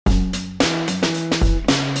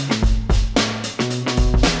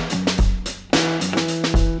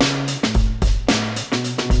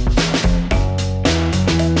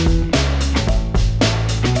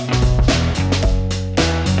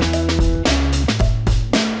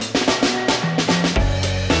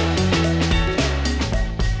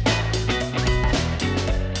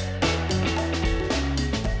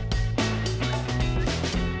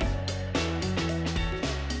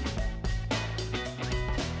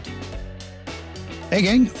Hey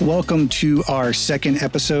gang, welcome to our second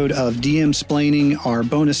episode of DM-splaining, our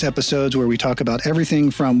bonus episodes where we talk about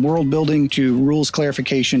everything from world building to rules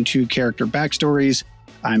clarification to character backstories.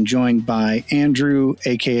 I'm joined by Andrew,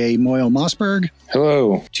 aka Moyle Mossberg.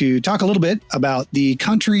 Hello. To talk a little bit about the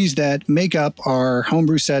countries that make up our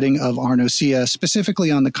homebrew setting of Arnosia,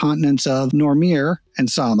 specifically on the continents of Normir and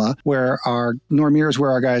Sama, where our Normir is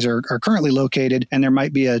where our guys are currently located, and there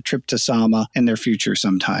might be a trip to Sama in their future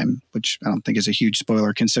sometime, which I don't think is a huge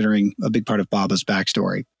spoiler considering a big part of Baba's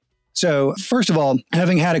backstory. So first of all,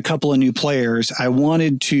 having had a couple of new players, I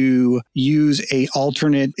wanted to use a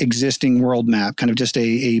alternate existing world map, kind of just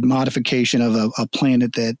a modification of a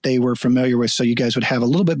planet that they were familiar with, so you guys would have a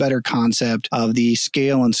little bit better concept of the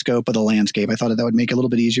scale and scope of the landscape. I thought that would make it a little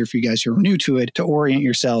bit easier for you guys who are new to it to orient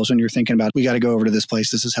yourselves when you're thinking about, we got to go over to this place,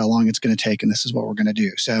 this is how long it's going to take, and this is what we're going to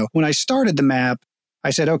do. So when I started the map, I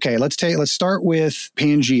said, okay, let's start with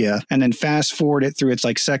Pangea and then fast forward it through its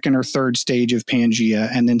like second or third stage of Pangea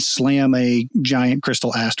and then slam a giant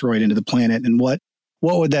crystal asteroid into the planet. And what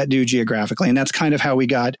would that do geographically? And that's kind of how we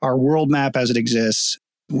got our world map as it exists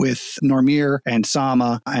with Normir and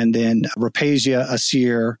Sama, and then Rapasia,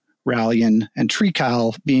 Asir, Rallian, and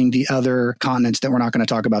Trikal being the other continents that we're not going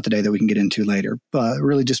to talk about today that we can get into later. But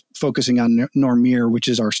really just focusing on Normir, which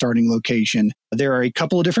is our starting location. There are a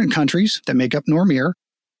couple of different countries that make up Normir.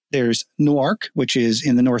 There's Noark, which is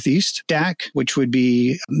in the northeast, Dak, which would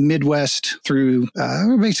be Midwest through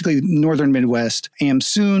basically northern Midwest,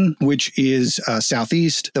 Amsoon, which is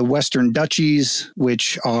southeast, the Western Duchies,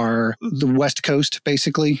 which are the west coast,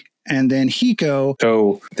 basically, and then Hiko.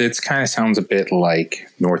 So this kind of sounds a bit like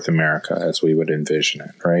North America as we would envision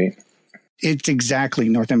it, right? It's exactly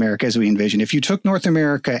North America as we envision. If you took North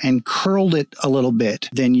America and curled it a little bit,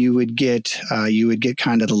 then you would get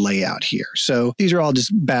kind of the layout here. So these are all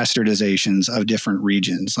just bastardizations of different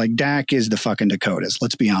regions. Like Dak is the fucking Dakotas.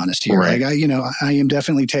 Let's be honest here. Right. Like I am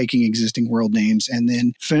definitely taking existing world names and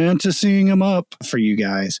then fantasying them up for you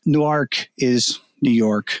guys. Newark is New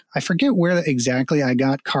York. I forget where exactly I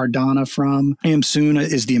got Cardana from. Amsoon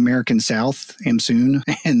is the American South, Amsoon.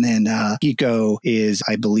 And then Hiko is,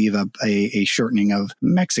 I believe, a shortening of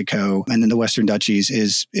Mexico. And then the Western Duchies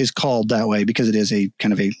is called that way because it is a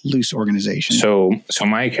kind of a loose organization. So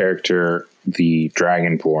my character, the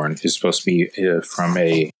Dragonborn, is supposed to be from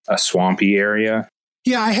a swampy area.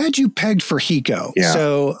 Yeah, I had you pegged for Hiko. Yeah.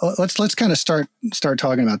 So let's kind of start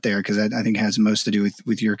talking about there because I think it has most to do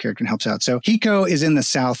with your character and helps out. So Hiko is in the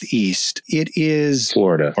southeast. It is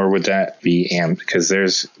Florida, or would that be because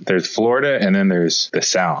there's Florida and then there's the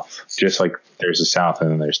south, just like there's the south and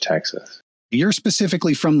then there's Texas. You're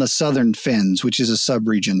specifically from the Southern Fens, which is a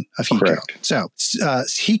sub-region of Hiko. Correct. So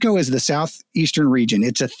Hiko is the southeastern region.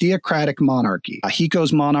 It's a theocratic monarchy.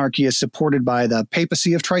 Hiko's monarchy is supported by the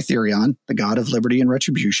Papacy of Tritherion, the god of liberty and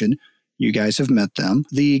retribution. You guys have met them.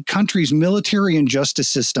 The country's military and justice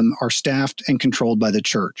system are staffed and controlled by the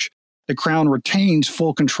church. The crown retains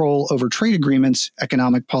full control over trade agreements,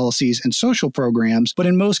 economic policies, and social programs, but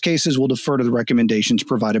in most cases will defer to the recommendations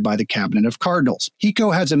provided by the Cabinet of Cardinals.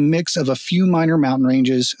 Hiko has a mix of a few minor mountain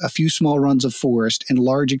ranges, a few small runs of forest, and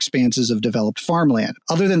large expanses of developed farmland.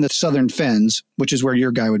 Other than the Southern Fens, which is where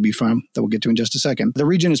your guy would be from, that we'll get to in just a second, the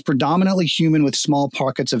region is predominantly human with small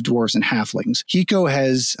pockets of dwarves and halflings. Hiko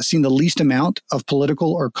has seen the least amount of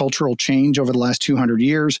political or cultural change over the last 200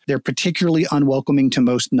 years. They're particularly unwelcoming to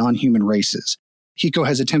most non-human races. Hiko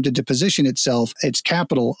has attempted to position its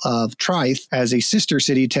capital of Trith, as a sister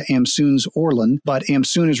city to Amsoon's Orlan, but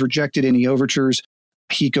Amsoon has rejected any overtures.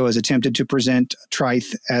 Hiko has attempted to present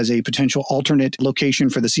Trith as a potential alternate location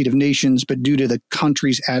for the Seat of Nations, but due to the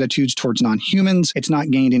country's attitudes towards non-humans, it's not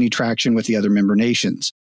gained any traction with the other member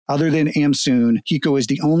nations. Other than Amsoon, Hiko is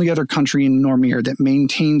the only other country in Normir that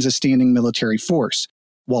maintains a standing military force.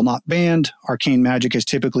 While not banned, arcane magic is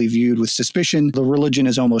typically viewed with suspicion. The religion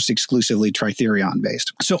is almost exclusively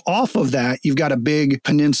Tritherion-based. So off of that, you've got a big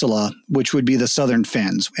peninsula, which would be the Southern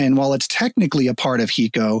Fens. And while it's technically a part of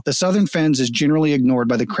Hiko, the Southern Fens is generally ignored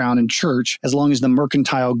by the Crown and Church as long as the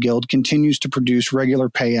Mercantile Guild continues to produce regular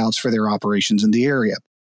payouts for their operations in the area.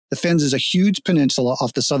 The Fens is a huge peninsula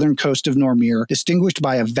off the southern coast of Normir, distinguished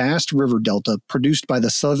by a vast river delta produced by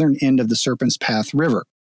the southern end of the Serpent's Path River.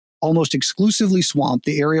 Almost exclusively swamped,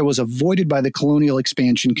 the area was avoided by the colonial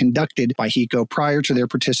expansion conducted by Hiko prior to their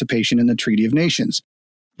participation in the Treaty of Nations.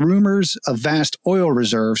 Rumors of vast oil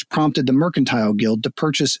reserves prompted the Mercantile Guild to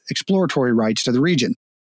purchase exploratory rights to the region.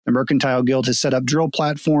 The Mercantile Guild has set up drill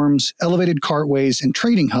platforms, elevated cartways, and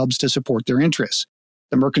trading hubs to support their interests.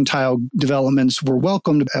 The mercantile developments were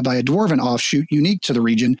welcomed by a dwarven offshoot unique to the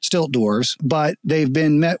region, Stilt Dwarves, but they've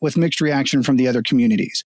been met with mixed reaction from the other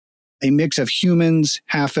communities. a mix of humans,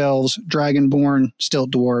 half-elves, dragonborn,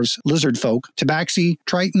 stilt dwarves, lizard folk, tabaxi,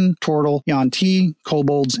 triton, turtle, yuan-ti,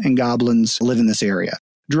 kobolds, and goblins live in this area.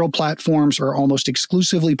 Drill platforms are almost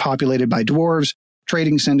exclusively populated by dwarves.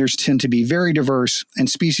 Trading centers tend to be very diverse, and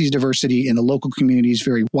species diversity in the local communities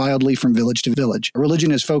vary wildly from village to village.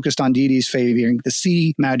 Religion is focused on deities favoring the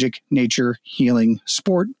sea, magic, nature, healing,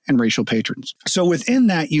 sport, and racial patrons. So within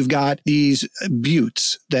that, you've got these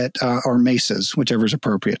buttes that are mesas, whichever is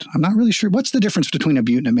appropriate. I'm not really sure. What's the difference between a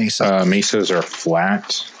butte and a mesa? Mesas are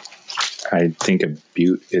flat. I think a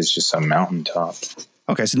butte is just a mountaintop.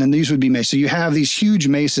 Okay, so then these would be mesas. So you have these huge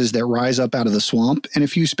mesas that rise up out of the swamp in a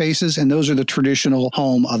few spaces, and those are the traditional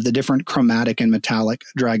home of the different chromatic and metallic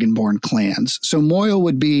dragonborn clans. So Moyle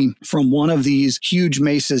would be from one of these huge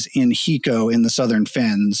mesas in Hiko in the Southern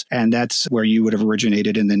Fens, and that's where you would have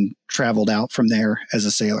originated and then traveled out from there as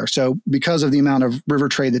a sailor. So because of the amount of river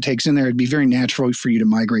trade that takes in there, it'd be very natural for you to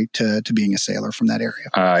migrate to being a sailor from that area.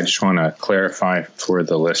 I just want to clarify for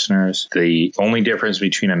the listeners, the only difference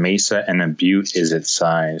between a mesa and a butte is its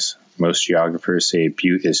size. Most geographers say a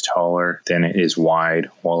butte is taller than it is wide,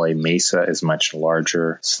 while a mesa is much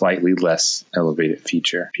larger, slightly less elevated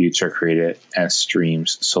feature. Buttes are created as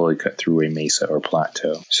streams slowly cut through a mesa or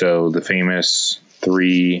plateau. So the famous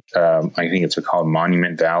three, I think it's called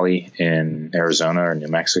Monument Valley in Arizona or New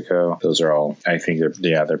Mexico. Those are all, I think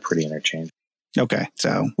they're pretty interchangeable. Okay,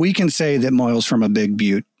 so we can say that Moyle's from a big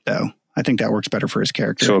butte, though. I think that works better for his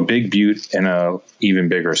character. So a big butte and a even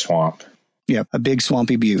bigger swamp. Yep, a big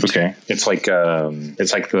swampy butte. Okay, it's like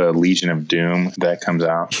the Legion of Doom that comes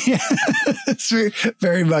out. Yeah, it's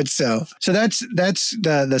very much so. So that's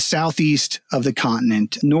the southeast of the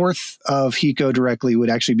continent. North of Hiko directly would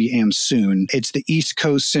actually be Amsoon. It's the East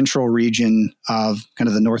Coast central region of kind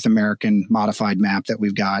of the North American modified map that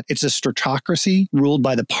we've got. It's a stratocracy ruled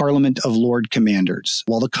by the Parliament of Lord Commanders.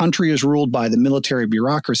 While the country is ruled by the military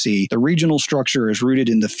bureaucracy, the regional structure is rooted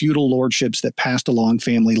in the feudal lordships that passed along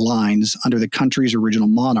family lines under the country's original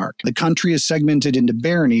monarch. The country is segmented into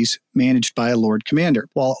baronies managed by a Lord Commander.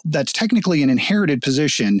 While that's technically an inherited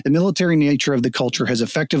position, the military nature of the culture has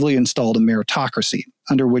effectively installed a meritocracy,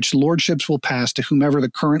 under which lordships will pass to whomever the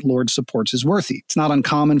current lord supports as worthy. It's not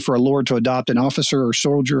uncommon for a lord to adopt an officer or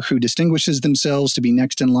soldier who distinguishes themselves to be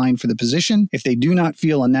next in line for the position. If they do not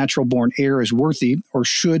feel a natural-born heir is worthy, or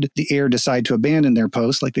should the heir decide to abandon their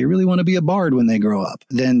post, like they really want to be a bard when they grow up,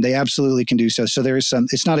 then they absolutely can do so. So there is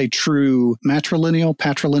it's not a true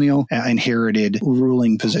patrilineal, inherited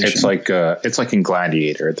ruling position. It's like in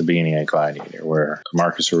Gladiator, at the beginning of Gladiator, where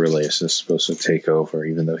Marcus Aurelius is supposed to take over,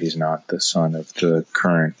 even though he's not the son of the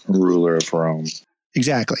current ruler of Rome.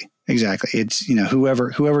 Exactly. It's,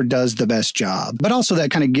 whoever does the best job. But also that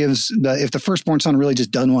kind of gives if the firstborn son really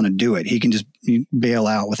just doesn't want to do it, he can just bail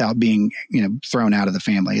out without being, thrown out of the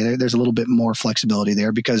family. There's a little bit more flexibility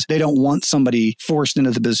there because they don't want somebody forced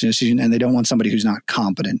into the business and they don't want somebody who's not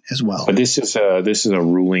competent as well. But this is a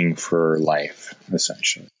ruling for life,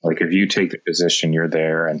 essentially. Like if you take the position, you're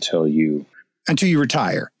there until you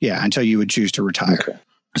retire. Yeah, until you would choose to retire. Okay.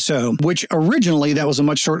 So, which originally that was a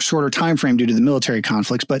much shorter time frame due to the military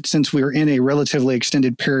conflicts. But since we're in a relatively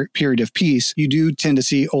extended period of peace, you do tend to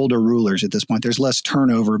see older rulers at this point. There's less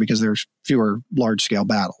turnover because there's fewer large scale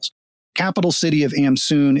battles. Capital city of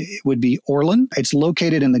Amsoon would be Orlan. It's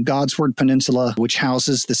located in the Godsword Peninsula, which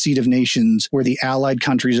houses the seat of nations where the allied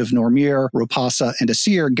countries of Normir, Ropassa, and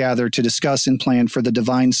Asir gather to discuss and plan for the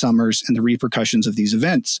Divine Summers and the repercussions of these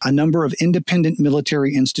events. A number of independent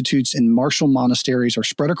military institutes and martial monasteries are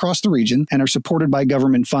spread across the region and are supported by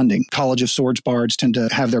government funding. College of Swords bards tend to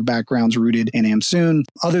have their backgrounds rooted in Amsoon.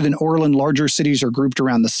 Other than Orlan, larger cities are grouped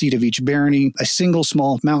around the seat of each barony. A single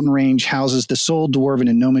small mountain range houses the sole dwarven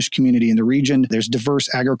and gnomish community in the region. There's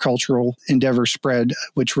diverse agricultural endeavors spread,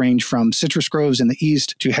 which range from citrus groves in the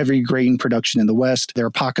east to heavy grain production in the west. There are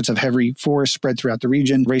pockets of heavy forest spread throughout the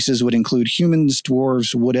region. Races would include humans,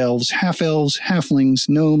 dwarves, wood elves, halflings,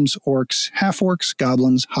 gnomes, orcs, half-orcs,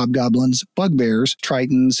 goblins, hobgoblins, bugbears,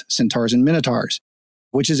 tritons, centaurs, and minotaurs,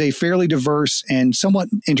 which is a fairly diverse and somewhat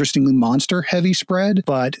interestingly monster-heavy spread,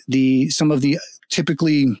 but some of the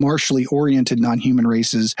typically martially oriented non-human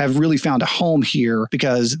races have really found a home here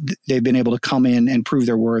because they've been able to come in and prove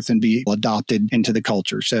their worth and be adopted into the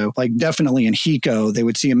culture. So like definitely in Hiko, they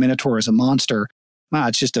would see a minotaur as a monster.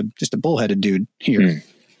 It's just a bullheaded dude here.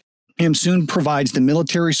 Amsoon provides the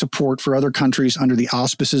military support for other countries under the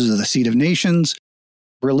auspices of the Seat of Nations.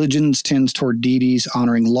 Religions tends toward deities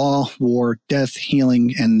honoring law, war, death,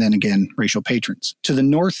 healing, and then again, racial patrons. To the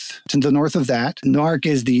north of that, Nark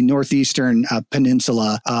is the northeastern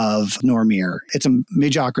peninsula of Normir. It's a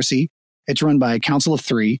magocracy. It's run by a council of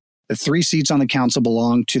 3. The 3 seats on the council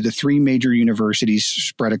belong to the 3 major universities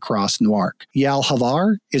spread across Newark.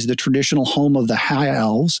 Yalhavar is the traditional home of the High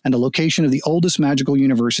Elves and a location of the oldest magical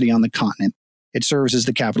university on the continent. It serves as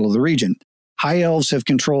the capital of the region. High Elves have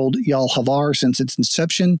controlled Yalhavar since its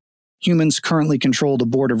inception. Humans currently control the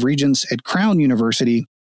Board of Regents at Crown University,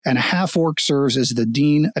 and a half-orc serves as the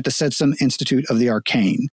dean at the Setsum Institute of the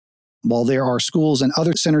Arcane. While there are schools and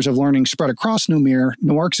other centers of learning spread across Numir,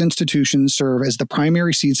 Newark's institutions serve as the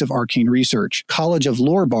primary seats of arcane research. College of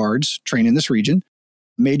Lore Bards train in this region.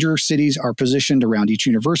 Major cities are positioned around each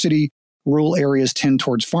university. Rural areas tend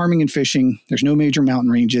towards farming and fishing. There's no major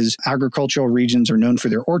mountain ranges. Agricultural regions are known for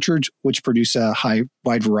their orchards, which produce a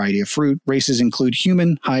wide variety of fruit. Races include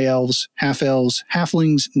human, high elves,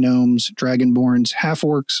 halflings, gnomes, dragonborns,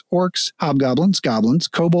 half-orcs, orcs, hobgoblins, goblins,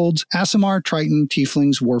 kobolds, Aasimar, Triton,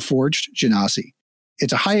 tieflings, warforged, genasi.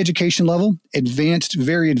 It's a high education level,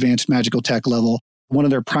 very advanced magical tech level. One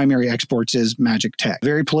of their primary exports is magic tech.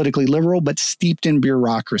 Very politically liberal, but steeped in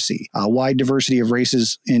bureaucracy. A wide diversity of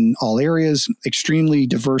races in all areas, extremely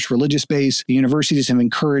diverse religious base. The universities have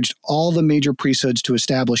encouraged all the major priesthoods to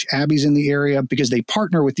establish abbeys in the area because they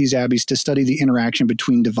partner with these abbeys to study the interaction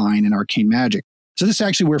between divine and arcane magic. So this is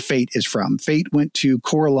actually where Fate is from. Fate went to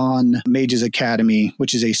Coralon Mages Academy,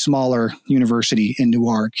 which is a smaller university in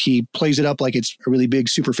Newark. He plays it up like it's a really big,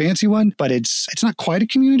 super fancy one, but it's not quite a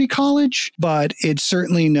community college, but it's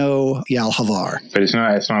certainly no Yalhavar. But it's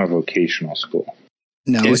not a vocational school.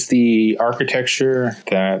 No. Is the architecture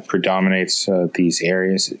that predominates these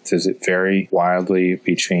areas, does it vary wildly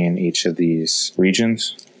between each of these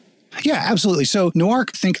regions? Yeah, absolutely. So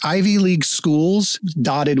Newark, think Ivy League schools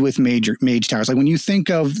dotted with mage towers. Like when you think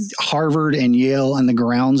of Harvard and Yale and the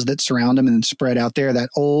grounds that surround them and spread out there, that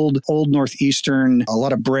old Northeastern, a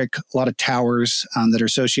lot of brick, a lot of towers that are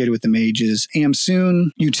associated with the mages.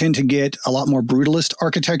 Amsoon, you tend to get a lot more brutalist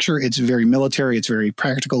architecture. It's very military. It's very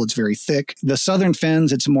practical. It's very thick. The Southern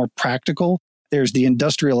Fens, it's more practical. There's the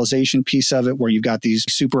industrialization piece of it where you've got these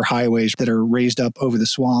super highways that are raised up over the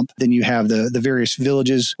swamp. Then you have the various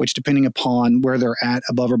villages, which depending upon where they're at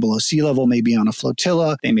above or below sea level, may be on a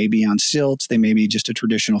flotilla. They may be on stilts. They may be just a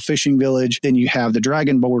traditional fishing village. Then you have the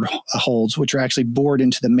dragon board holds, which are actually bored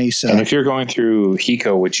into the mesa. And if you're going through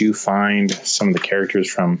Hiko, would you find some of the characters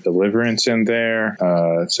from Deliverance in there?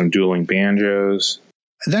 Some dueling banjos?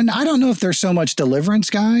 Then I don't know if there's so much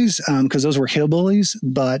Deliverance guys, because those were hillbillies,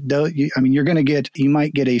 but you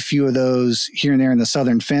might get a few of those here and there in the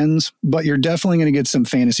Southern Fens, but you're definitely going to get some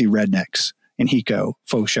fantasy rednecks in Hiko,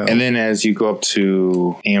 faux show. And then as you go up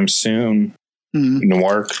to Amsoon,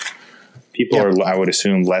 Newark, people are, I would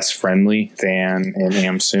assume, less friendly than in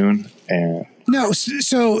Amsoon. No,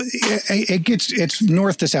 so it's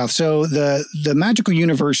north to south. So the magical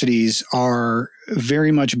universities are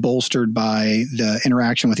very much bolstered by the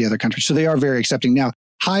interaction with the other countries. So they are very accepting. Now,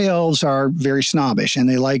 high elves are very snobbish and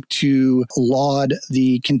they like to laud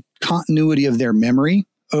the continuity of their memory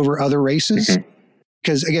over other races. Mm-hmm.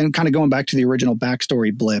 Because again, kind of going back to the original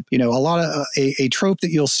backstory blip, a lot of a trope that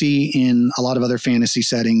you'll see in a lot of other fantasy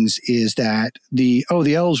settings is that the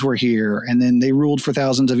elves were here and then they ruled for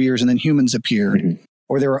thousands of years and then humans appeared. Mm-hmm.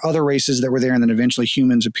 Or there were other races that were there and then eventually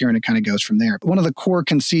humans appear and it kind of goes from there. But one of the core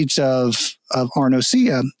conceits of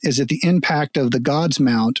Arnosia is that the impact of the God's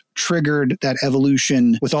Mount triggered that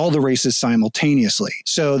evolution with all the races simultaneously.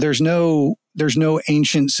 So there's no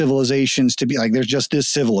ancient civilizations to be like, there's just this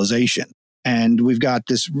civilization. And we've got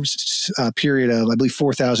this period of, I believe,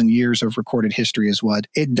 4,000 years of recorded history is what.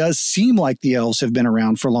 It does seem like the elves have been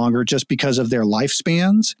around for longer just because of their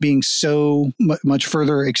lifespans being so much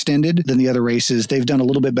further extended than the other races. They've done a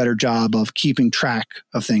little bit better job of keeping track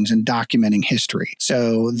of things and documenting history.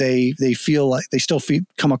 So they feel like they still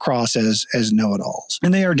come across as know-it-alls.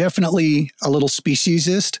 And they are definitely a little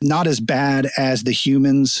speciesist, not as bad as the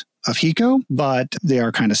humans of Hiko, but they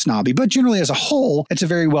are kind of snobby. But generally, as a whole, it's a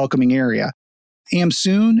very welcoming area.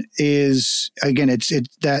 Amsoon is, again, it's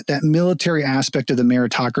that military aspect of the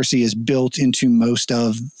meritocracy is built into most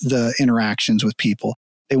of the interactions with people.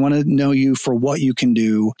 They want to know you for what you can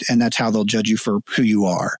do, and that's how they'll judge you for who you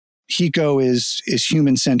are. Hiko is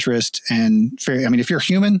human centrist and very, if you're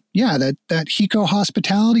human, that Hiko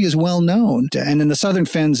hospitality is well known. And then the Southern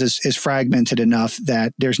Fens is fragmented enough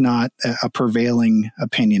that there's not a prevailing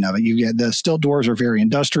opinion of it. You get the stilt dwarves are very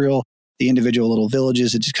industrial, the individual little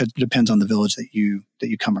villages, it just depends on the village that you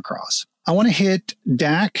come across. I want to hit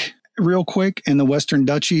Dak real quick in the Western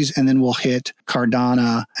Duchies, and then we'll hit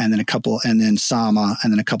Cardana and then Sama,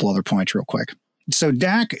 and then a couple other points real quick. So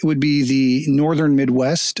Dak would be the northern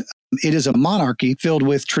Midwest. It is a monarchy filled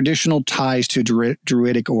with traditional ties to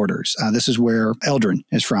druidic orders. This is where Eldrin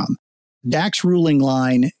is from. Dak's ruling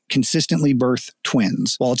line consistently birth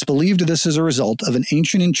twins. While it's believed this is a result of an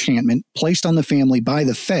ancient enchantment placed on the family by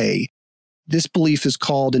the Fae, this belief is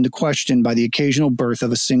called into question by the occasional birth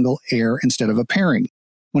of a single heir instead of a pairing.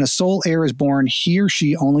 When a sole heir is born, he or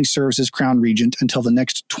she only serves as crown regent until the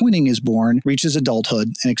next twinning is born, reaches adulthood,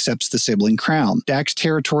 and accepts the sibling crown. Dak's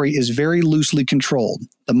territory is very loosely controlled.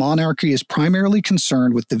 The monarchy is primarily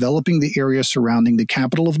concerned with developing the area surrounding the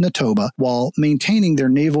capital of Natoba while maintaining their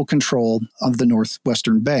naval control of the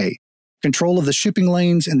northwestern bay. Control of the shipping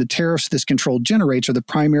lanes and the tariffs this control generates are the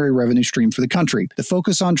primary revenue stream for the country. The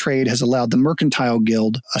focus on trade has allowed the Mercantile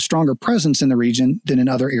Guild a stronger presence in the region than in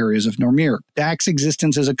other areas of Normir. Dak's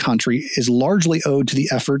existence as a country is largely owed to the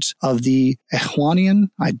efforts of the Ehwanian,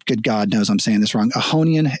 good God knows I'm saying this wrong,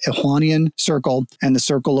 Ehwanian Circle and the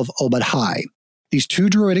Circle of Obad-Hai. These two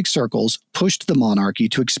druidic circles pushed the monarchy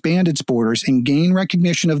to expand its borders and gain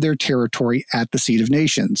recognition of their territory at the Seat of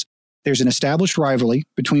Nations. There's an established rivalry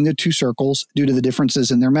between the two circles due to the differences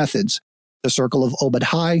in their methods. The Circle of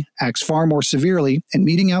Obad-Hai acts far more severely in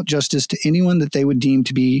meting out justice to anyone that they would deem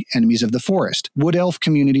to be enemies of the forest. Wood Elf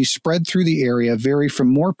communities spread through the area vary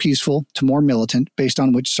from more peaceful to more militant based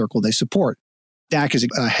on which circle they support. Dak is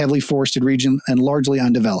a heavily forested region and largely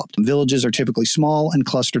undeveloped. Villages are typically small and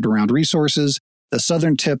clustered around resources. The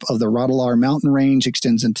southern tip of the Rodalar mountain range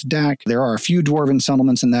extends into Dak. There are a few dwarven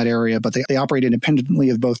settlements in that area, but they operate independently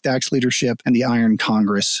of both Dak's leadership and the Iron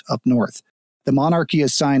Congress up north. The monarchy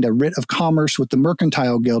has signed a writ of commerce with the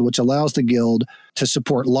Mercantile Guild, which allows the guild to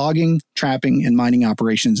support logging, trapping, and mining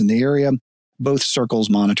operations in the area. Both circles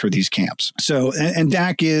monitor these camps. So, and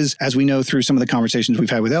Dak is, as we know through some of the conversations we've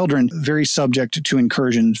had with Eldrin, very subject to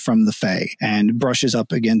incursions from the Fae and brushes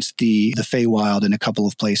up against the Feywild in a couple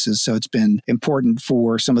of places. So it's been important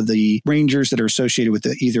for some of the rangers that are associated with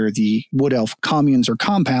either the Wood Elf communes or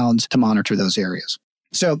compounds to monitor those areas.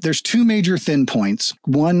 So there's two major thin points,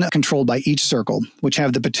 one controlled by each circle, which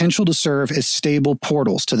have the potential to serve as stable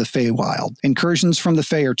portals to the Feywild. Incursions from the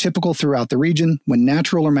Fae are typical throughout the region when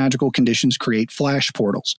natural or magical conditions create flash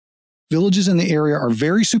portals. Villages in the area are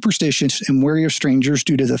very superstitious and wary of strangers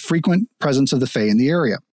due to the frequent presence of the Fae in the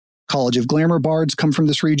area. College of Glamour bards come from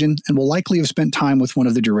this region and will likely have spent time with one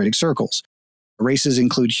of the druidic circles. Races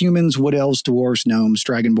include humans, wood elves, dwarves, gnomes,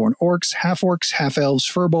 dragonborn orcs, half-elves,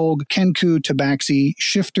 furbolg, kenku, tabaxi,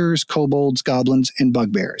 shifters, kobolds, goblins, and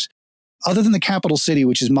bugbears. Other than the capital city,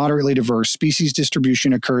 which is moderately diverse, species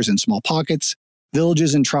distribution occurs in small pockets.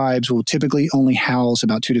 Villages and tribes will typically only house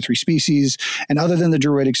about 2 to 3 species, and other than the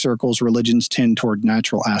druidic circles, religions tend toward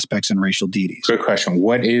natural aspects and racial deities. Good question.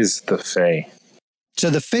 What is the Fae? So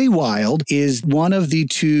the Feywild is one of the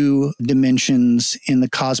two dimensions in the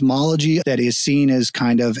cosmology that is seen as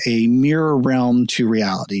kind of a mirror realm to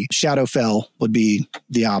reality. Shadowfell would be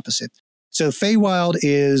the opposite. So Feywild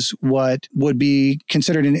is what would be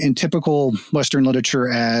considered in typical Western literature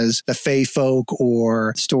as the Fey folk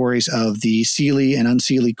or stories of the Seelie and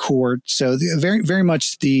Unseelie court. So very, very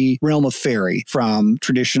much the realm of fairy from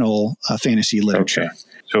traditional fantasy literature. Okay.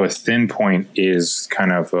 So a thin point is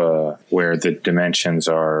kind of where the dimensions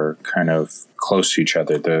are kind of close to each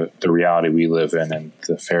other, the reality we live in and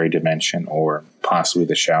the fairy dimension or possibly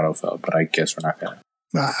the Shadowfell, but I guess we're not going to.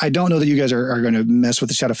 I don't know that you guys are going to mess with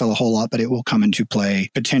the Shadowfell a whole lot, but it will come into play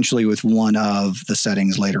potentially with one of the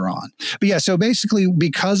settings later on. But yeah, so basically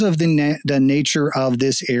because of the nature of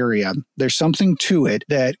this area, there's something to it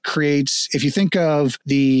that creates, if you think of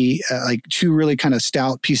the like two really kind of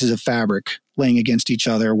stout pieces of fabric laying against each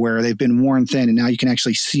other where they've been worn thin and now you can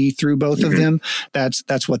actually see through both of them. That's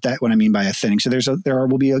what I mean by a thinning. So there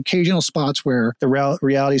will be occasional spots where the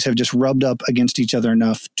realities have just rubbed up against each other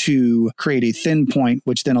enough to create a thin point,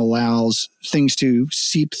 which then allows things to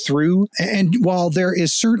seep through. And while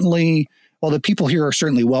the people here are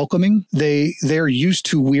certainly welcoming, they're used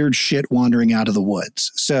to weird shit wandering out of the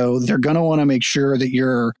woods. So they're going to want to make sure that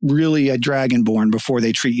you're really a dragonborn before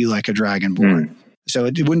they treat you like a dragonborn. So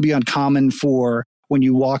it wouldn't be uncommon for when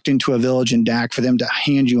you walked into a village in Dak for them to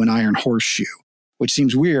hand you an iron horseshoe, which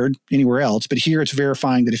seems weird anywhere else. But here it's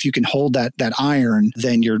verifying that if you can hold that iron,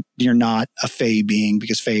 then you're not a Fey being,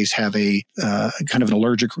 because Feys have a kind of an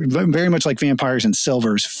allergic, very much like vampires and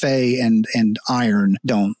silvers. Fey and iron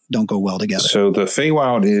don't go well together. So the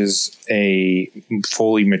Feywild is a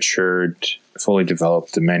fully matured, fully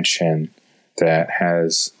developed dimension that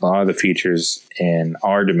has a lot of the features in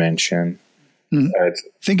our dimension.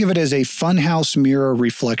 Think of it as a funhouse mirror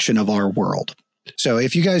reflection of our world. So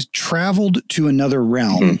if you guys traveled to another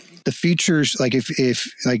realm, the features, like if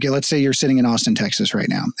let's say you're sitting in Austin, Texas right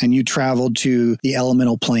now, and you traveled to the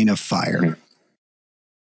elemental plane of fire.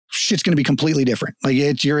 shit's going to be completely different.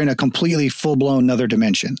 Like you're in a completely full-blown another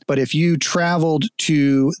dimension. But if you traveled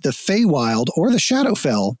to the Feywild or the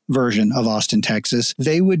Shadowfell version of Austin, Texas,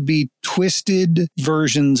 they would be twisted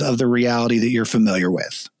versions of the reality that you're familiar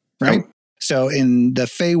with, right? Oh. So in the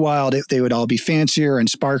Feywild, they would all be fancier and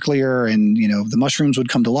sparklier, and the mushrooms would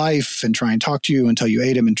come to life and try and talk to you until you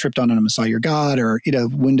ate them and tripped on them and saw your god, or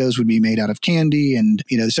windows would be made out of candy, and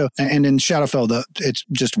and in Shadowfell, it's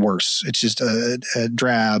just worse. It's just a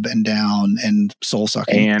drab and down and soul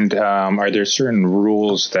sucking. And are there certain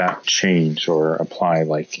rules that change or apply,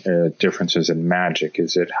 like differences in magic?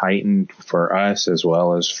 Is it heightened for us as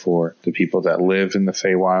well as for the people that live in the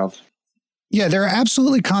Feywild? Yeah, there are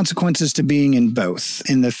absolutely consequences to being in both.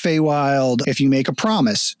 In the Feywild, if you make a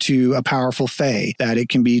promise to a powerful Fey, that it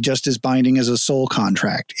can be just as binding as a soul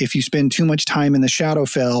contract. If you spend too much time in the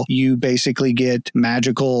Shadowfell, you basically get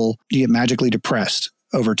magically depressed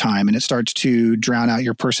over time, and it starts to drown out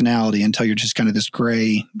your personality until you're just kind of this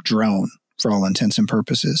gray drone for all intents and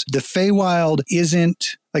purposes. The Feywild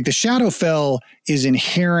isn't, like the Shadowfell is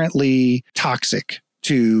inherently toxic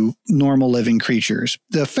to normal living creatures.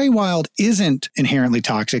 The Feywild isn't inherently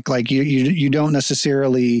toxic. Like you don't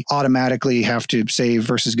necessarily automatically have to save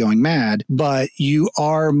versus going mad, but you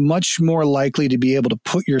are much more likely to be able to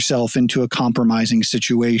put yourself into a compromising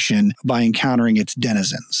situation by encountering its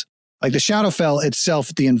denizens. Like the Shadowfell itself,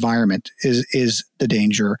 the environment is the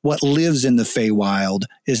danger. What lives in the Feywild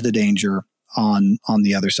is the danger on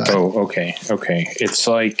the other side. Oh, okay. It's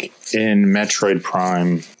like in Metroid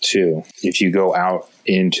Prime 2. If you go out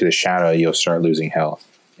into the shadow, you'll start losing health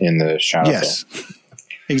in the Shadowfell. Yes,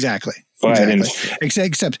 exactly.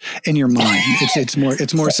 Except in your mind, it's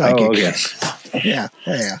more psychic. Oh, okay. Yeah.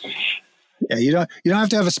 Yeah, you don't have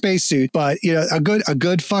to have a spacesuit, but a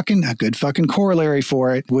good fucking corollary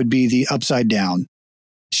for it would be the Upside Down.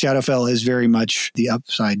 Shadowfell is very much the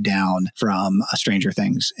Upside Down from Stranger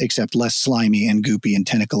Things, except less slimy and goopy and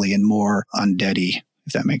tentacly and more undeady,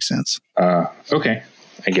 if that makes sense. Okay,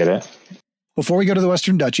 I get it. Before we go to the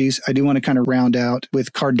Western Duchies, I do want to kind of round out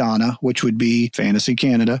with Cardana, which would be Fantasy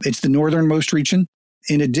Canada. It's the northernmost region.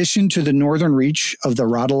 In addition to the northern reach of the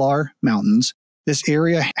Radalar Mountains, this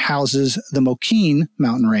area houses the Mokeen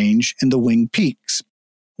mountain range and the Winged Peaks.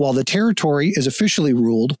 While the territory is officially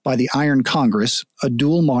ruled by the Iron Congress, a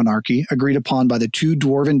dual monarchy agreed upon by the two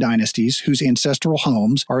dwarven dynasties whose ancestral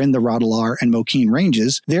homes are in the Radalar and Mokeen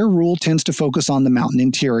ranges, their rule tends to focus on the mountain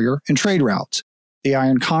interior and trade routes. The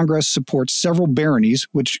Iron Congress supports several baronies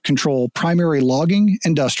which control primary logging,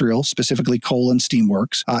 industrial, specifically coal and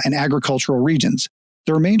steamworks, and agricultural regions.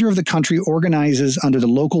 The remainder of the country organizes under the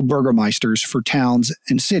local burgomeisters for towns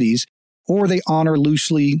and cities, or they honor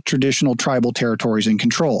loosely traditional tribal territories in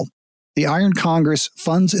control. The Iron Congress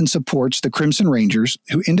funds and supports the Crimson Rangers,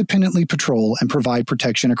 who independently patrol and provide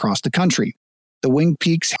protection across the country. The Winged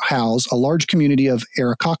Peaks house a large community of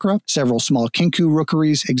Aarakocra. Several small Kenku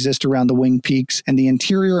rookeries exist around the Winged Peaks, and the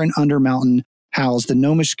interior and Undermountain house the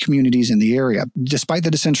gnomish communities in the area. Despite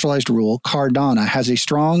the decentralized rule, Cardana has a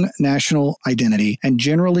strong national identity and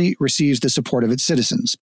generally receives the support of its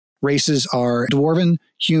citizens. Races are dwarven,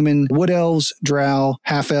 human, wood elves, drow,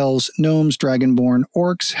 half-elves, gnomes, dragonborn,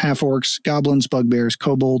 orcs, half-orcs, goblins, bugbears,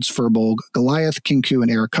 kobolds, furbolg, Goliath, Kenku,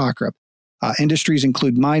 and Aarakocra. Industries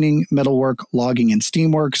include mining, metalwork, logging, and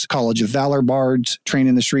steamworks. College of Valor bards train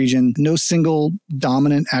in this region. No single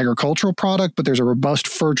dominant agricultural product, but there's a robust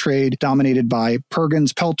fur trade dominated by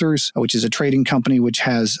Pergins Pelters, which is a trading company which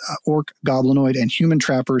has orc, goblinoid, and human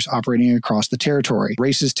trappers operating across the territory.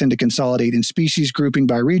 Races tend to consolidate in species grouping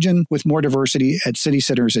by region, with more diversity at city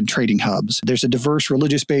centers and trading hubs. There's a diverse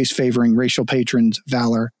religious base favoring racial patrons,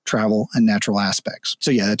 valor, travel, and natural aspects. So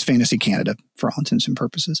yeah, that's Fantasy Canada for all intents and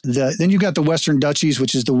purposes. Then you've got the Western Duchies,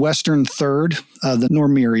 which is the western third of the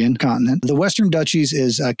Normirian continent. The Western Duchies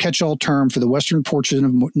is a catch-all term for the western portion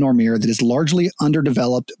of Normir that is largely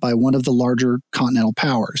underdeveloped by one of the larger continental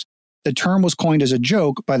powers. The term was coined as a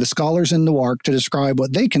joke by the scholars in Newark to describe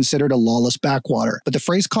what they considered a lawless backwater, but the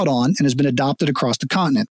phrase caught on and has been adopted across the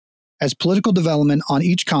continent. As political development on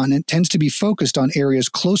each continent tends to be focused on areas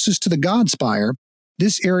closest to the Godspire,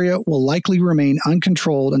 this area will likely remain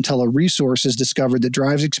uncontrolled until a resource is discovered that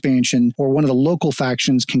drives expansion or one of the local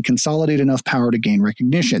factions can consolidate enough power to gain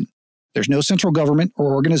recognition. There's no central government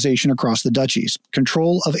or organization across the duchies.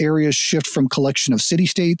 Control of areas shift from collection of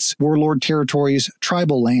city-states, warlord territories,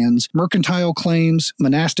 tribal lands, mercantile claims,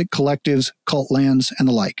 monastic collectives, cult lands, and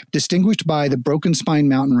the like. Distinguished by the Broken Spine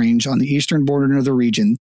mountain range on the eastern border of the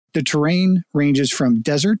region, the terrain ranges from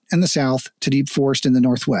desert in the south to deep forest in the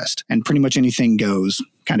northwest, and pretty much anything goes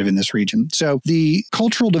kind of in this region. So the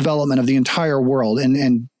cultural development of the entire world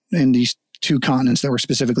and these two continents that we're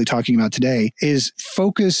specifically talking about today is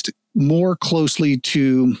focused more closely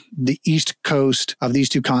to the east coast of these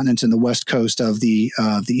two continents and the west coast of the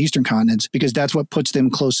eastern continents, because that's what puts them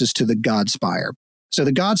closest to the God Spire. So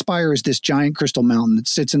the God Spire is this giant crystal mountain that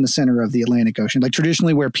sits in the center of the Atlantic Ocean, like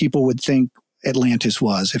traditionally where people would think Atlantis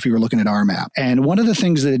was if you were looking at our map. And one of the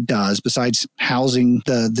things that it does, besides housing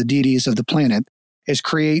the deities of the planet, is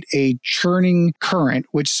create a churning current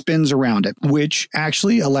which spins around it, which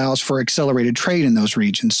actually allows for accelerated trade in those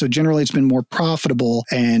regions. So generally, it's been more profitable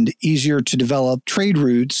and easier to develop trade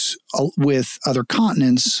routes with other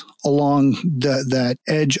continents along that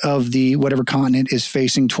edge of the whatever continent is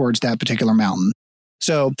facing towards that particular mountain.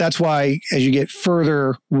 So that's why as you get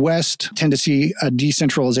further west, tend to see a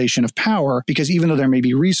decentralization of power, because even though there may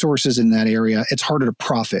be resources in that area, it's harder to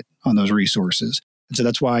profit on those resources. And so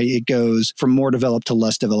that's why it goes from more developed to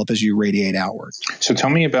less developed as you radiate outward. So tell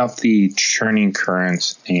me about the churning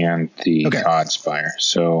currents and the God Spire.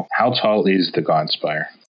 So how tall is the God Spire?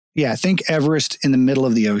 Yeah, think Everest in the middle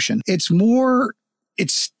of the ocean. It's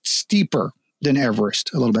steeper than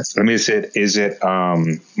Everest a little bit. I mean, is it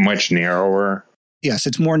much narrower? Yes,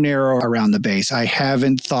 it's more narrow around the base. I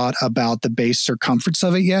haven't thought about the base circumference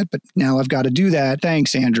of it yet, but now I've got to do that.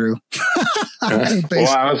 Thanks, Andrew. Well,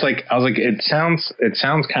 I was like, it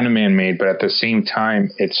sounds kind of man-made, but at the same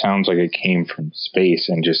time, it sounds like it came from space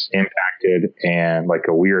and just impacted and like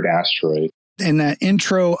a weird asteroid. In that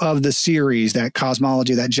intro of the series, that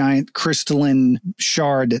cosmology, that giant crystalline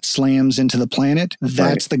shard that slams into the planet,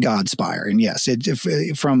 that's the God Spire. And yes,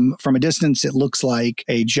 from a distance, it looks like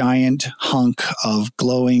a giant hunk of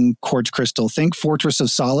glowing quartz crystal. Think Fortress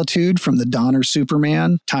of Solitude from the Donner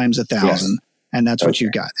Superman times 1,000. Yes. And that's what you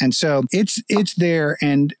got. And so it's there,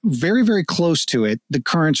 and very, very close to it, the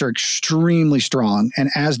currents are extremely strong. And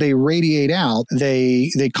as they radiate out,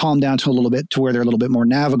 they calm down to a little bit to where they're a little bit more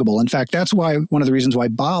navigable. In fact, that's why one of the reasons why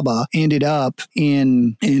Baba ended up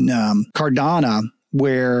in Cardano,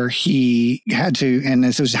 where he had to, and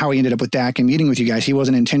this is how he ended up with Dak and meeting with you guys. He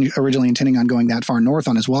wasn't originally intending on going that far north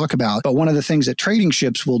on his walkabout. But one of the things that trading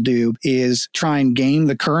ships will do is try and game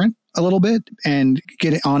the current a little bit and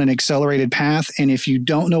get it on an accelerated path. And if you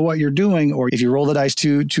don't know what you're doing, or if you roll the dice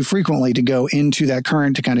too frequently to go into that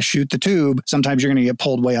current to kind of shoot the tube, sometimes you're going to get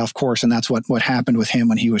pulled way off course. And that's what happened with him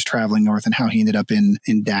when he was traveling north, and how he ended up in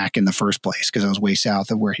Dak in the first place, because it was way south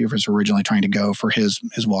of where he was originally trying to go for his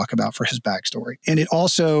walkabout, for his backstory. And it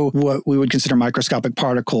also, what we would consider microscopic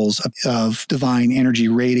particles of divine energy,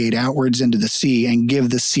 radiate outwards into the sea and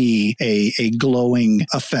give the sea a glowing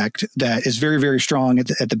effect that is very, very strong at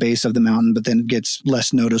the base of the mountain, but then gets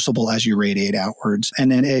less noticeable as you radiate outwards.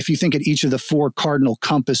 And then if you think at each of the four cardinal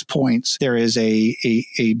compass points, there is a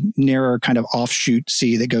narrower kind of offshoot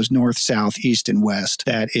sea that goes north, south, east, and west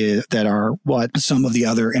that are what some of the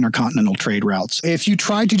other intercontinental trade routes. If you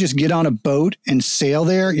tried to just get on a boat and sail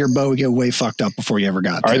there, your boat would get way fucked up before you ever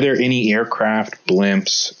got there. Are there any aircraft,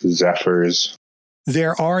 blimps, Zephyrs?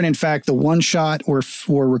 There are, and in fact, the one shot we're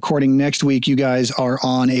recording next week, you guys are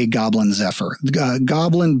on a Goblin Zephyr.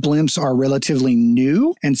 Goblin blimps are relatively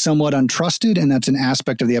new and somewhat untrusted, and that's an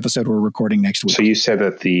aspect of the episode we're recording next week. So you said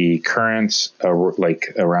that the currents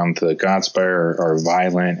around the God Spire are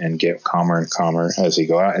violent and get calmer and calmer as they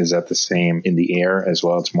go out. Is that the same in the air as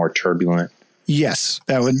well? It's more turbulent. Yes,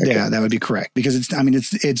 that would be correct, because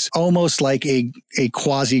it's almost like a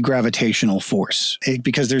quasi-gravitational force,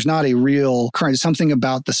 because there's not a real current. Something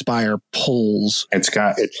about the spire pulls. It's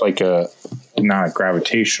like not a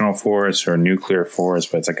gravitational force or a nuclear force,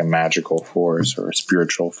 but it's like a magical force or a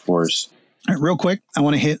spiritual force. All right, real quick, I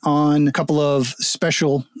want to hit on a couple of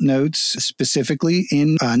special notes. Specifically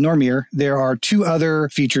in Normir, there are two other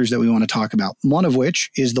features that we want to talk about, one of which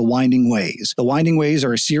is the Winding Ways. The Winding Ways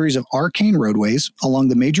are a series of arcane roadways along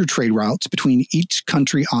the major trade routes between each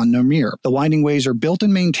country on Normir. The Winding Ways are built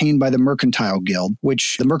and maintained by the Mercantile Guild,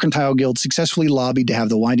 which the Mercantile Guild successfully lobbied to have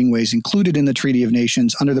the Winding Ways included in the Treaty of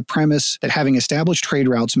Nations under the premise that having established trade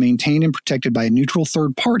routes maintained and protected by a neutral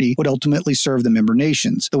third party would ultimately serve the member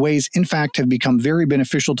nations. The ways, in fact, have become very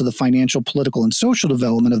beneficial to the financial, political, and social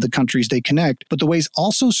development of the countries they connect, but the ways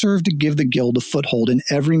also serve to give the guild a foothold in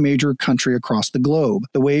every major country across the globe.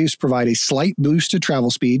 The ways provide a slight boost to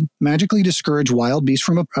travel speed, magically discourage wild beasts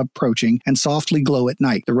from approaching, and softly glow at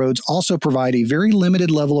night. The roads also provide a very limited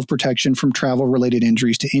level of protection from travel-related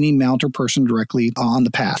injuries to any mount or person directly on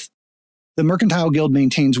the path. The Mercantile Guild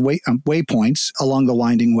maintains waypoints along the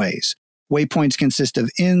Winding Ways. Waypoints consist of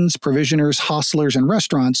inns, provisioners, hostlers, and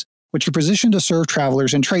restaurants, which are positioned to serve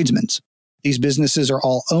travelers and tradesmen. These businesses are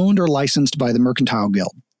all owned or licensed by the Mercantile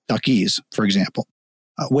Guild, Duckies, for example.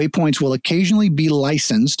 Waypoints will occasionally be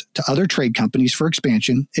licensed to other trade companies for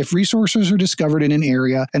expansion if resources are discovered in an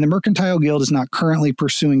area and the Mercantile Guild is not currently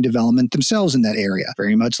pursuing development themselves in that area,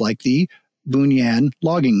 very much like the Bunyan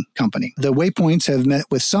Logging Company. The Waypoints have met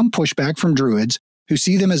with some pushback from Druids who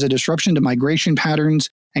see them as a disruption to migration patterns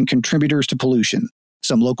and contributors to pollution.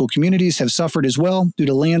 Some local communities have suffered as well due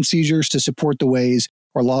to land seizures to support the ways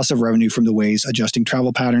or loss of revenue from the ways, adjusting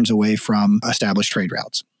travel patterns away from established trade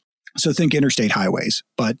routes. So think interstate highways,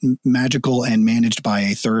 but magical and managed by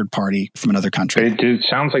a third party from another country. It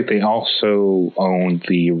sounds like they also own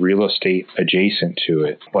the real estate adjacent to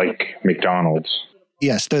it, like McDonald's.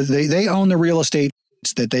 Yes, they own the real estate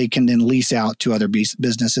that they can then lease out to other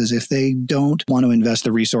businesses if they don't want to invest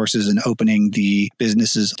the resources in opening the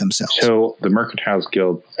businesses themselves. So the Mercantile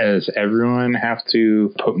Guild, does everyone have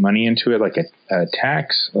to put money into it, like a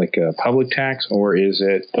tax, like a public tax, or is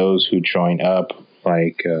it those who join up?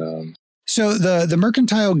 So the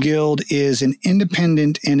Mercantile Guild is an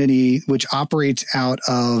independent entity which operates out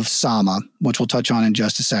of Sama, which we'll touch on in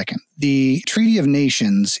just a second. The Treaty of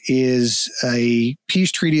Nations is a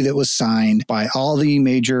peace treaty that was signed by all the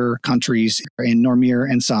major countries in Normir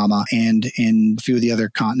and Sama and in a few of the other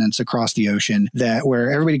continents across the ocean, that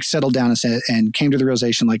where everybody settled down and came to the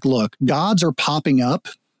realization, like, look, gods are popping up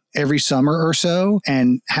every summer or so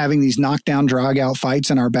and having these knockdown, drag out fights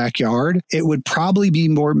in our backyard. It would probably be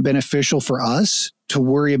more beneficial for us to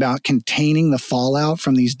worry about containing the fallout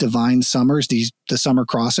from these divine summers, the summer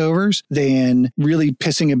crossovers, than really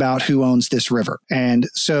pissing about who owns this river. And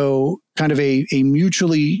so kind of a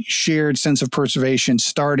mutually shared sense of preservation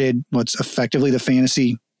started what's effectively the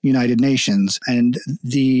fantasy United Nations. And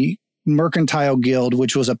the Mercantile Guild,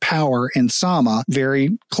 which was a power in Sama,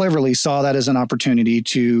 very cleverly saw that as an opportunity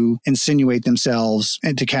to insinuate themselves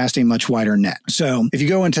and to cast a much wider net. So if you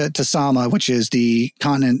go into Sama, which is the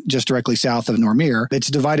continent just directly south of Normir, it's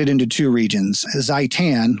divided into two regions.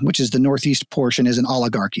 Zaitan, which is the northeast portion, is an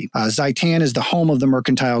oligarchy. Zaitan is the home of the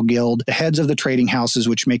Mercantile Guild. The heads of the trading houses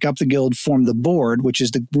which make up the guild form the board, which is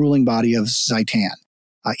the ruling body of Zaitan.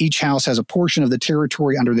 Each house has a portion of the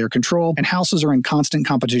territory under their control, and houses are in constant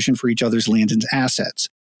competition for each other's land and assets.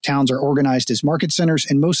 Towns are organized as market centers,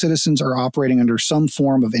 and most citizens are operating under some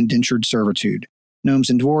form of indentured servitude.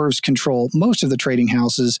 Gnomes and dwarves control most of the trading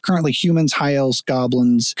houses. Currently, humans, high elves,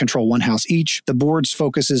 goblins control one house each. The board's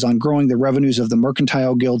focus is on growing the revenues of the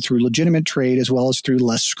Mercantile Guild through legitimate trade as well as through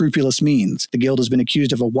less scrupulous means. The guild has been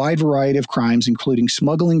accused of a wide variety of crimes, including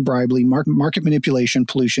smuggling, bribery, market manipulation,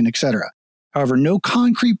 pollution, etc. However, no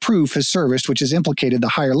concrete proof has surfaced which has implicated the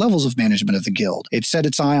higher levels of management of the guild. It set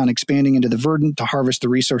its eye on expanding into the Verdant to harvest the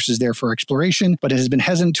resources there for exploration, but it has been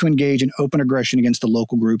hesitant to engage in open aggression against the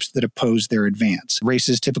local groups that oppose their advance.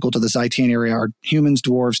 Races typical to the Zaitan area are humans,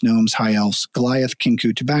 dwarves, gnomes, high elves, Goliath,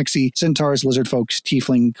 Kinku, Tabaxi, centaurs, lizard folks,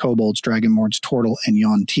 tiefling, kobolds, dragonborns, turtle, and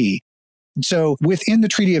Yuan-Ti. So within the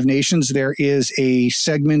Treaty of Nations, there is a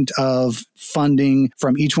segment of funding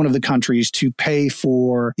from each one of the countries to pay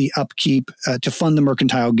for the upkeep, to fund the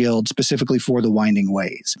Mercantile Guild, specifically for the Winding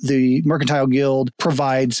Ways. The Mercantile Guild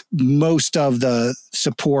provides most of the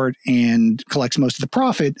support and collects most of the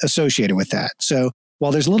profit associated with that. So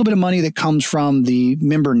while there's a little bit of money that comes from the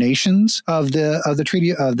member nations of the Treaty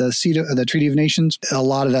of Nations, a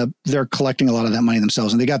lot of that, they're collecting a lot of that money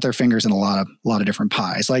themselves, and they got their fingers in a lot of different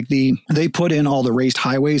pies. Like they put in all the raised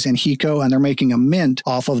highways in Hiko, and they're making a mint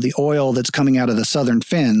off of the oil that's coming out of the southern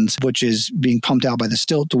fens, which is being pumped out by the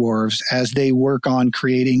stilt dwarves as they work on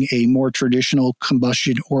creating a more traditional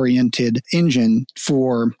combustion-oriented engine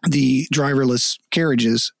for the driverless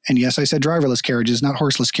carriages. And yes, I said driverless carriages, not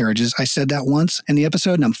horseless carriages. I said that once in the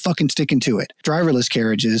episode, and I'm fucking sticking to it. Driverless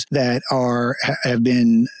carriages that have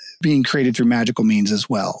been being created through magical means as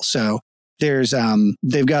well. So there's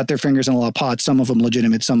they've got their fingers in a lot of pots, some of them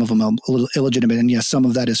legitimate, some of them a little illegitimate, and yes, some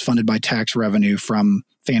of that is funded by tax revenue from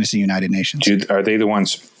Fantasy United Nations. Are they the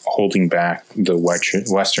ones holding back the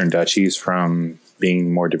Western duchies from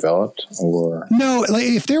being more developed? Or no, like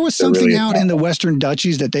if there was something really out in the Western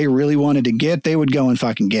duchies that they really wanted to get, they would go and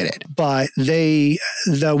fucking get it. But the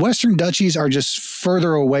Western duchies are just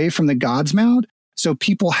further away from the Godsmouth, so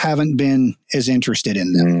people haven't been as interested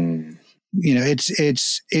in them. You know,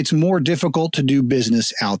 it's more difficult to do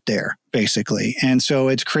business out there, basically. And so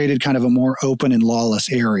it's created kind of a more open and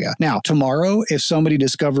lawless area. Now, tomorrow, if somebody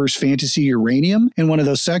discovers fantasy uranium in one of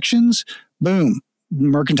those sections, boom,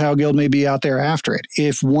 Mercantile Guild may be out there after it.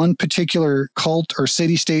 If one particular cult or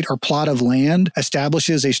city-state or plot of land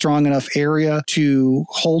establishes a strong enough area to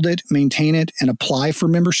hold it, maintain it, and apply for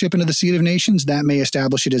membership into the Seat of Nations, that may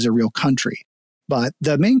establish it as a real country. But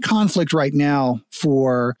the main conflict right now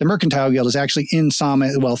for the Mercantile Guild is actually in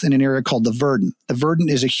Commonwealth in an area called the Verdant. The Verdant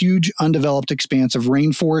is a huge undeveloped expanse of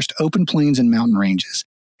rainforest, open plains, and mountain ranges.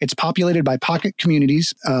 It's populated by pocket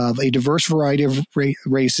communities of a diverse variety of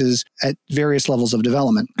races at various levels of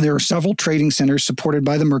development. There are several trading centers supported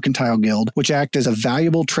by the Mercantile Guild, which act as a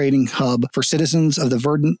valuable trading hub for citizens of the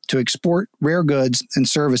Verdant to export rare goods and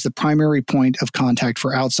serve as the primary point of contact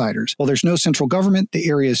for outsiders. While there's no central government, the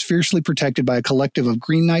area is fiercely protected by a collective of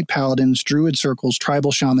Green Knight paladins, druid circles,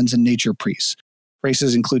 tribal shamans, and nature priests.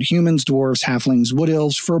 Races include humans, dwarves, halflings, wood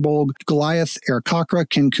elves, furbolg, Goliath, Aarakocra,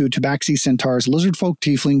 Kenku, Tabaxi, centaurs, lizardfolk,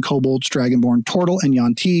 tiefling, kobolds, dragonborn, turtle, and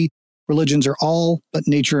Yuan-ti. Religions are all but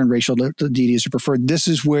nature and racial deities are preferred. This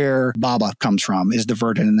is where Baba comes from, is the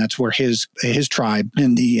Verdant, and that's where his tribe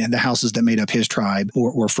and the houses that made up his tribe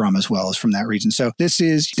were from as well, as from that region. So this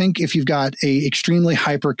is, think if you've got a extremely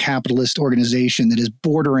hyper-capitalist organization that is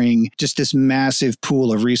bordering just this massive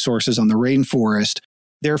pool of resources on the rainforest,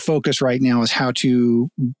 their focus right now is how to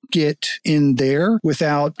get in there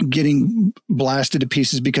without getting blasted to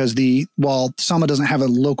pieces, because while Sama doesn't have a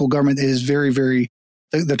local government, it is very, very,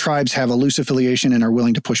 the tribes have a loose affiliation and are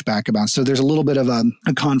willing to push back about. So there's a little bit of a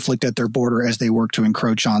conflict at their border as they work to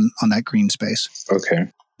encroach on that green space.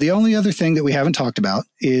 Okay. The only other thing that we haven't talked about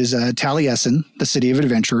is Taliesin, the city of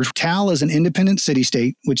adventurers. Tal is an independent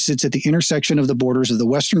city-state which sits at the intersection of the borders of the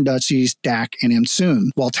Western Duchies, Dak, and Emsoon.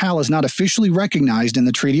 While Tal is not officially recognized in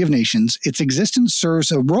the Treaty of Nations, its existence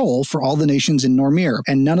serves a role for all the nations in Normir,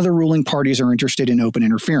 and none of the ruling parties are interested in open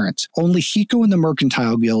interference. Only Hiko and the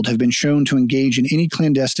Mercantile Guild have been shown to engage in any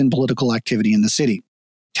clandestine political activity in the city.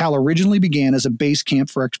 Tal originally began as a base camp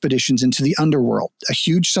for expeditions into the underworld, a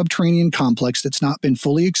huge subterranean complex that's not been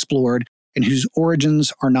fully explored and whose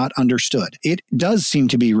origins are not understood. It does seem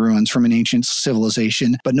to be ruins from an ancient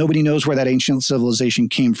civilization, but nobody knows where that ancient civilization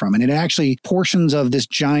came from. And it actually, portions of this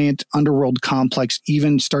giant underworld complex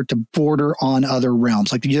even start to border on other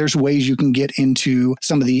realms. Like there's ways you can get into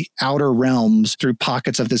some of the outer realms through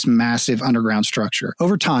pockets of this massive underground structure.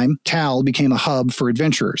 Over time, Tal became a hub for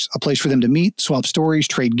adventurers, a place for them to meet, swap stories,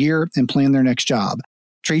 trade gear, and plan their next job.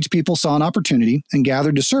 Tradespeople saw an opportunity and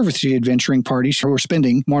gathered to service the adventuring parties who were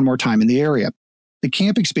spending more and more time in the area. The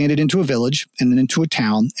camp expanded into a village and then into a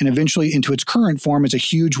town and eventually into its current form as a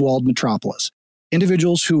huge walled metropolis.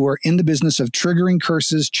 Individuals who were in the business of triggering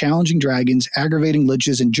curses, challenging dragons, aggravating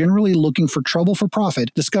liches, and generally looking for trouble for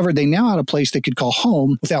profit discovered they now had a place they could call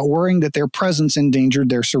home without worrying that their presence endangered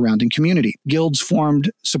their surrounding community. Guilds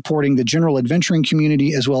formed supporting the general adventuring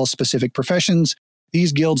community as well as specific professions.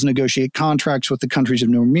 These guilds negotiate contracts with the countries of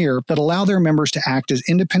Normir that allow their members to act as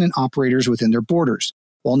independent operators within their borders.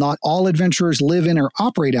 While not all adventurers live in or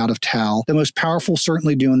operate out of Tal, the most powerful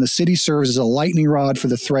certainly do, and the city serves as a lightning rod for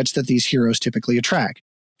the threats that these heroes typically attract.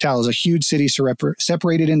 Tal is a huge city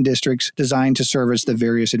separated in districts designed to service the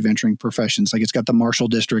various adventuring professions. Like it's got the martial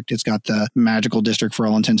district, it's got the magical district for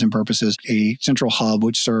all intents and purposes, a central hub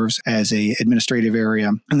which serves as a administrative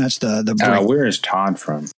area, and that's the where is Todd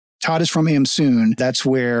from? Todd is from Emsoon. That's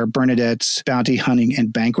where Bernadette's Bounty Hunting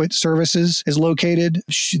and Banquet Services is located.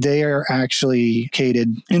 They are actually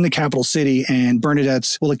located in the capital city, and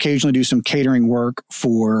Bernadette's will occasionally do some catering work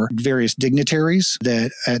for various dignitaries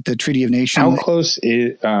that at the Treaty of Nations. How close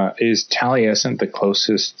is Taliesin the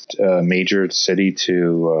closest major city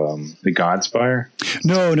to the Godspire?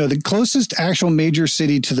 No. The closest actual major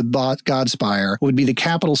city to the Godspire would be the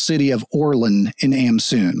capital city of Orlin in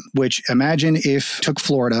Emsoon, which imagine if took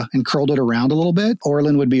Florida and curled it around a little bit,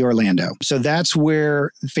 Orlin would be Orlando. So that's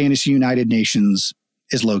where Fantasy United Nations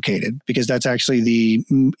is located, because that's actually the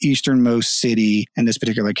easternmost city in this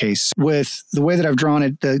particular case. With the way that I've drawn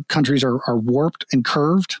it, the countries are warped and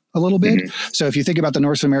curved a little bit. Mm-hmm. So if you think about the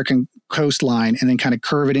North American coastline and then kind of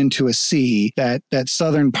curve it into a sea, that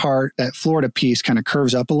southern part, that Florida piece kind of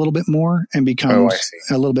curves up a little bit more and becomes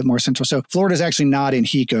a little bit more central. So Florida is actually not in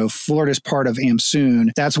Hiko. Florida is part of Emsoon.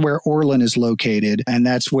 That's where Orlin is located. And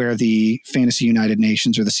that's where the Fantasy United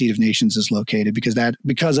Nations or the Seat of Nations is located,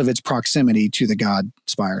 because of its proximity to the God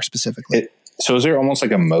Spire specifically. So is there almost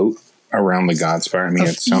like a moat around the Godspire? I mean,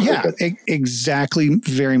 it sounds exactly,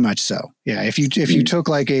 very much so. Yeah, if you took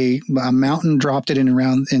like a mountain, dropped it in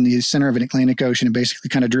the center of an Atlantic Ocean, and basically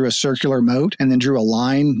kind of drew a circular moat, and then drew a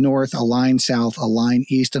line north, a line south, a line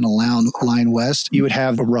east, and a line west, you would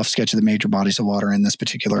have a rough sketch of the major bodies of water in this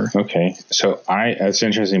particular. Okay, so it's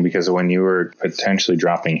interesting because when you were potentially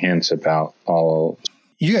dropping hints about all,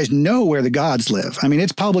 you guys know where the gods live. I mean,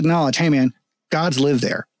 it's public knowledge. Hey, man. Gods live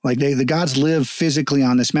there. Like the gods live physically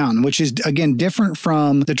on this mountain, which is, again, different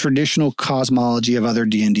from the traditional cosmology of other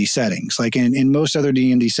D&D settings. Like in most other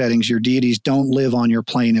D&D settings, your deities don't live on your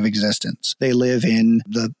plane of existence. They live in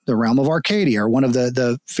the realm of Arcadia, or one of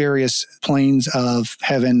the various planes of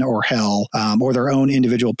heaven or hell, or their own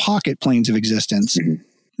individual pocket planes of existence. Mm-hmm.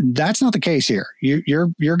 That's not the case here.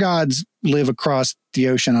 Your gods live across the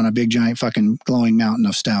ocean on a big, giant, fucking glowing mountain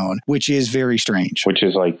of stone, which is very strange. Which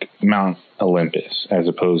is like Mount Olympus, as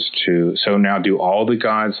opposed to... So now do all the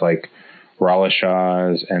gods, like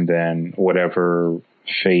Ralashaz, and then whatever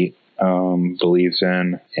Fate believes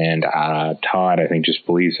in, and Todd, I think, just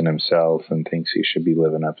believes in himself and thinks he should be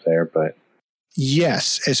living up there, but...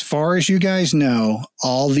 Yes, as far as you guys know,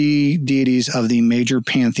 all the deities of the major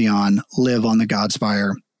pantheon live on the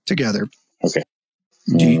Godspire together. Okay.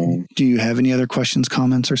 Do you have any other questions,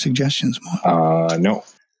 comments, or suggestions? No.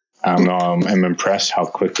 I'm impressed how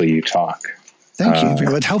quickly you talk. Thank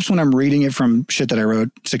you. It helps when I'm reading it from shit that I wrote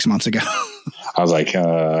 6 months ago. I was like,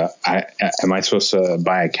 am I supposed to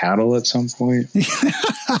buy a cattle at some point?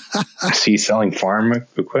 Is he selling farm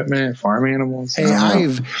equipment, farm animals? Hey,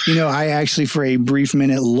 I actually for a brief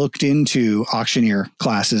minute looked into auctioneer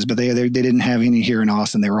classes, but they didn't have any here in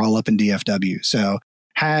Austin. They were all up in DFW. So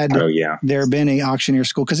had there been a auctioneer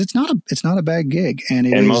school, because it's not a bad gig,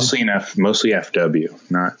 and mostly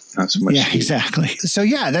FW, not so much. Yeah, exactly. So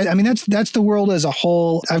that's the world as a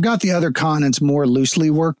whole. I've got the other continents more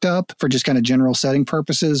loosely worked up for just kind of general setting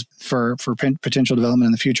purposes for potential development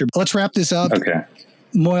in the future. But let's wrap this up. Okay.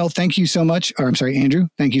 Moyle, thank you so much. Or I'm sorry, Andrew,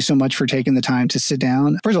 thank you so much for taking the time to sit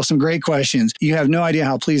down. First of all, some great questions. You have no idea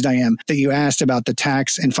how pleased I am that you asked about the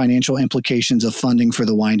tax and financial implications of funding for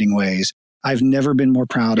the Winding Ways. I've never been more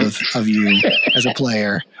proud of you as a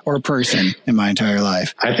player or a person in my entire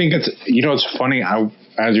life. I think it's funny.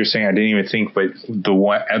 As you're saying, I didn't even think, but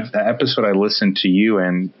the episode I listened to you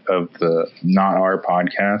in of the Not Our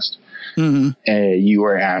podcast, you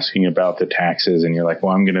were asking about the taxes, and you're like,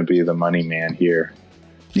 well, I'm going to be the money man here.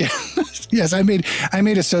 Yeah. Yes, I made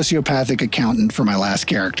a sociopathic accountant for my last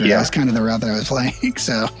character. Yeah. That was kind of the route that I was playing.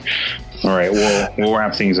 So, all right, we'll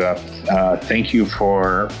wrap things up. Thank you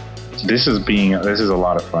for this is a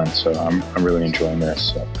lot of fun. So I'm really enjoying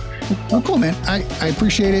this. So. Well, cool, man. I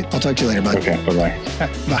appreciate it. I'll talk to you later, bud. Okay. Bye-bye.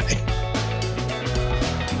 Bye.